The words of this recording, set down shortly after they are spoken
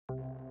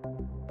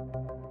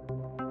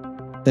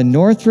The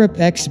Northrop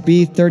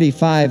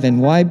B-35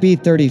 and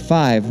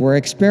YB-35 were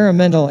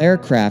experimental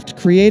aircraft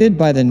created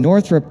by the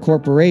Northrop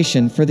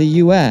Corporation for the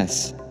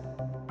U.S.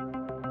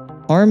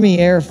 Army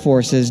Air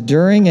Forces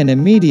during and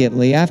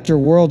immediately after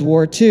World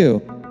War II.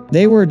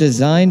 They were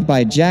designed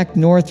by Jack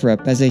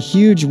Northrop as a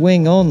huge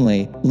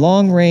wing-only,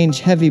 long-range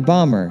heavy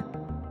bomber.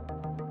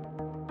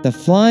 The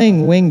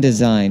flying wing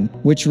design,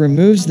 which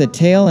removes the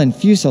tail and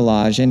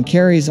fuselage and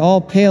carries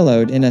all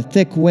payload in a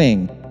thick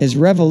wing, is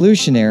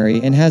revolutionary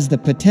and has the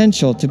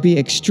potential to be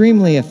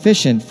extremely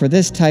efficient for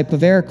this type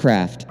of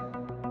aircraft.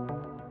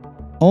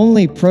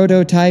 Only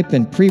prototype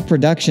and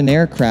pre-production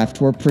aircraft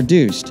were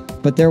produced,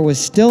 but there was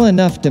still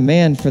enough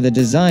demand for the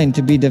design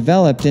to be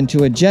developed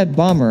into a jet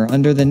bomber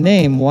under the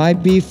name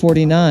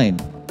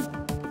YB-49.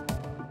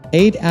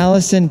 8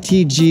 Allison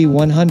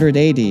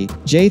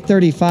TG-180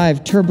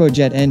 J-35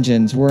 turbojet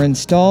engines were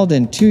installed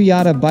in 2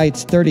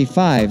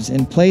 YB-35s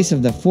in place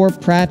of the 4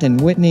 Pratt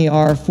 & Whitney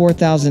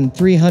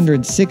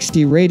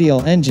R4360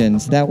 radial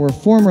engines that were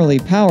formerly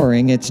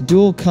powering its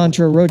dual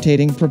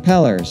contra-rotating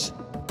propellers.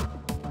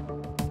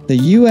 The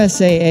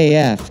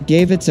USAAF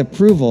gave its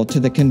approval to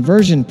the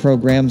conversion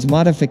program's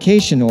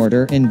modification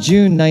order in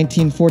June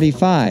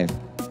 1945.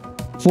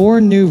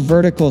 4 new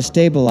vertical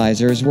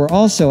stabilizers were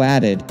also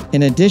added,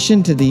 in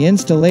addition to the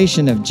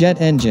installation of jet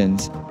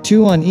engines,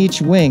 2 on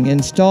each wing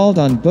installed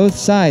on both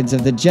sides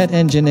of the jet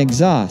engine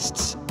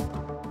exhausts.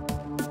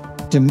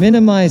 To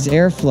minimize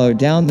airflow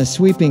down the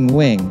sweeping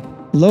wing,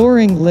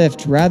 lowering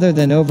lift rather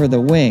than over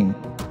the wing,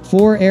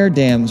 4 air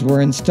dams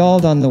were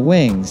installed on the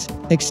wings,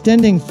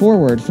 extending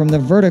forward from the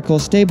vertical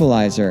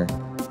stabilizer.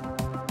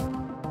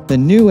 The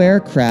new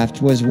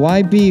aircraft was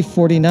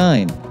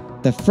YB-49.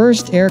 The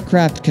first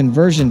aircraft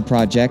conversion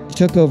project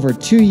took over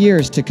 2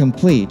 years to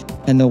complete,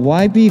 and the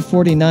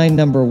YB-49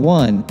 No.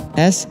 1,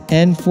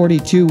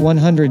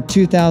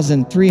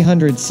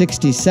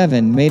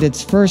 SN42-100-2367 made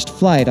its first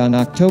flight on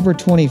October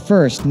 21,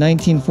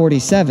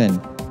 1947,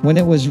 when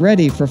it was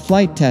ready for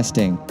flight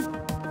testing.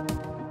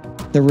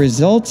 The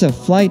results of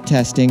flight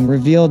testing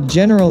revealed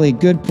generally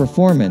good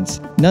performance.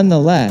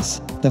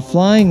 Nonetheless, the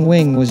flying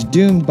wing was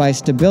doomed by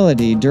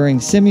stability during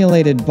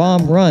simulated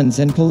bomb runs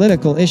and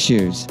political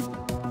issues.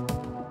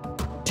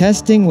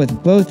 Testing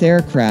with both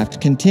aircraft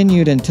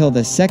continued until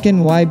the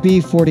second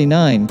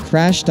YB-49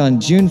 crashed on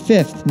June 5,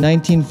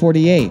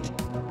 1948.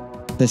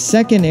 The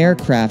second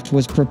aircraft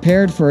was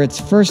prepared for its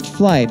first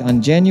flight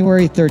on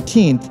January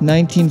 13,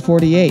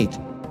 1948.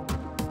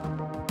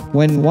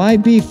 When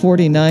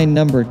YB-49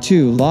 No.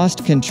 2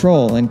 lost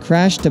control and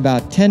crashed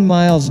about 10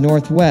 miles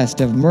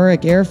northwest of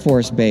Muroc Air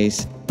Force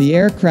Base, the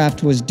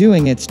aircraft was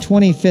doing its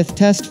 25th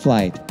test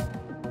flight.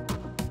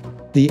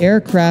 The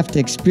aircraft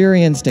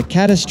experienced a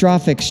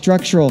catastrophic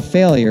structural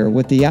failure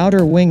with the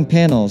outer wing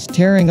panels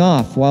tearing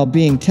off while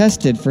being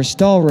tested for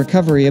stall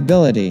recovery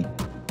ability.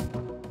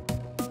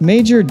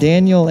 Major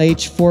Daniel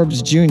H.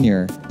 Forbes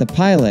Jr., the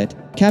pilot,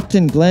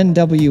 Captain Glenn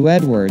W.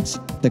 Edwards,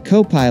 the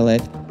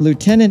co-pilot,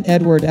 Lieutenant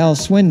Edward L.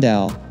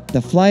 Swindell,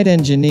 the flight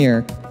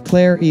engineer,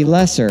 Claire E.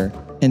 Lesser,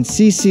 and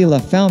Cecilia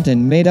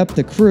Fountain made up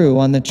the crew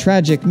on the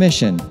tragic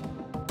mission.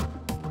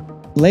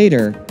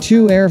 Later,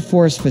 2 Air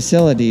Force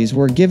facilities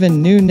were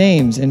given new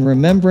names in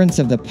remembrance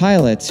of the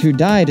pilots who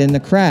died in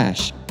the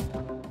crash.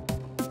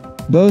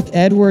 Both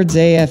Edwards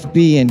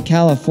AFB in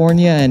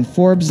California and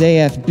Forbes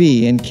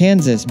AFB in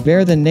Kansas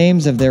bear the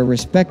names of their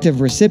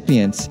respective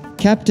recipients,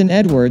 Captain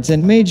Edwards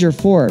and Major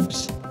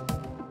Forbes.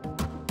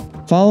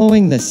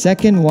 Following the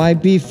second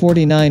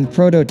YB-49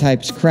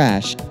 prototype's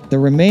crash, the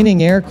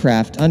remaining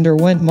aircraft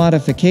underwent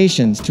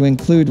modifications to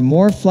include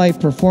more flight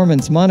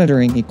performance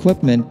monitoring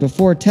equipment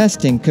before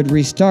testing could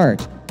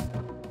restart.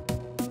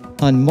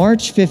 On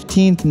March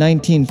 15,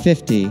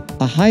 1950,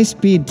 a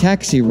high-speed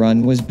taxi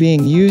run was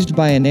being used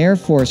by an Air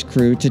Force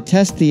crew to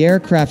test the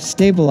aircraft's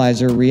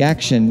stabilizer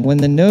reaction when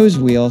the nose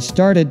wheel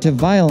started to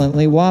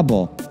violently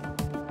wobble.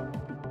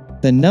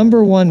 The No.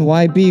 1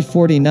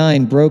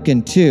 YB-49 broke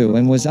in 2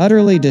 and was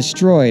utterly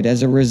destroyed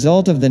as a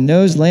result of the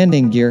nose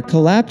landing gear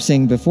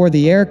collapsing before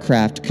the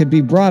aircraft could be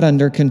brought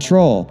under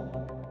control.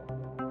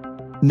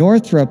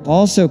 Northrop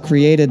also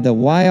created the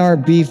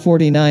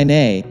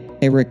YRB-49A,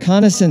 a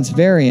reconnaissance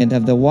variant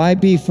of the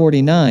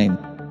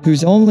YB-49,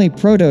 whose only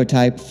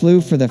prototype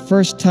flew for the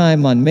first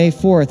time on May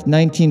 4,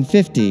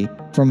 1950,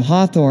 from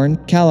Hawthorne,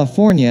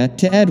 California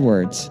to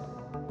Edwards.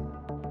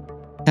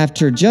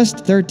 After just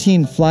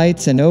 13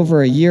 flights and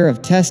over a year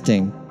of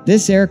testing,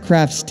 this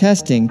aircraft's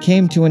testing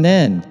came to an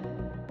end.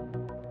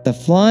 The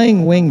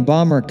flying wing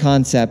bomber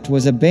concept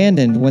was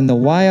abandoned when the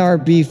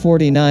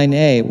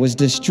YRB-49A was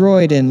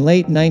destroyed in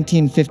late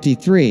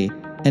 1953,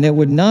 and it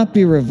would not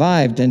be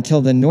revived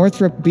until the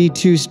Northrop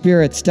B-2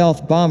 Spirit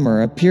stealth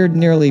bomber appeared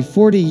nearly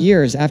 40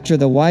 years after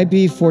the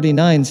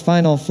YB-49's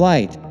final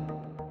flight.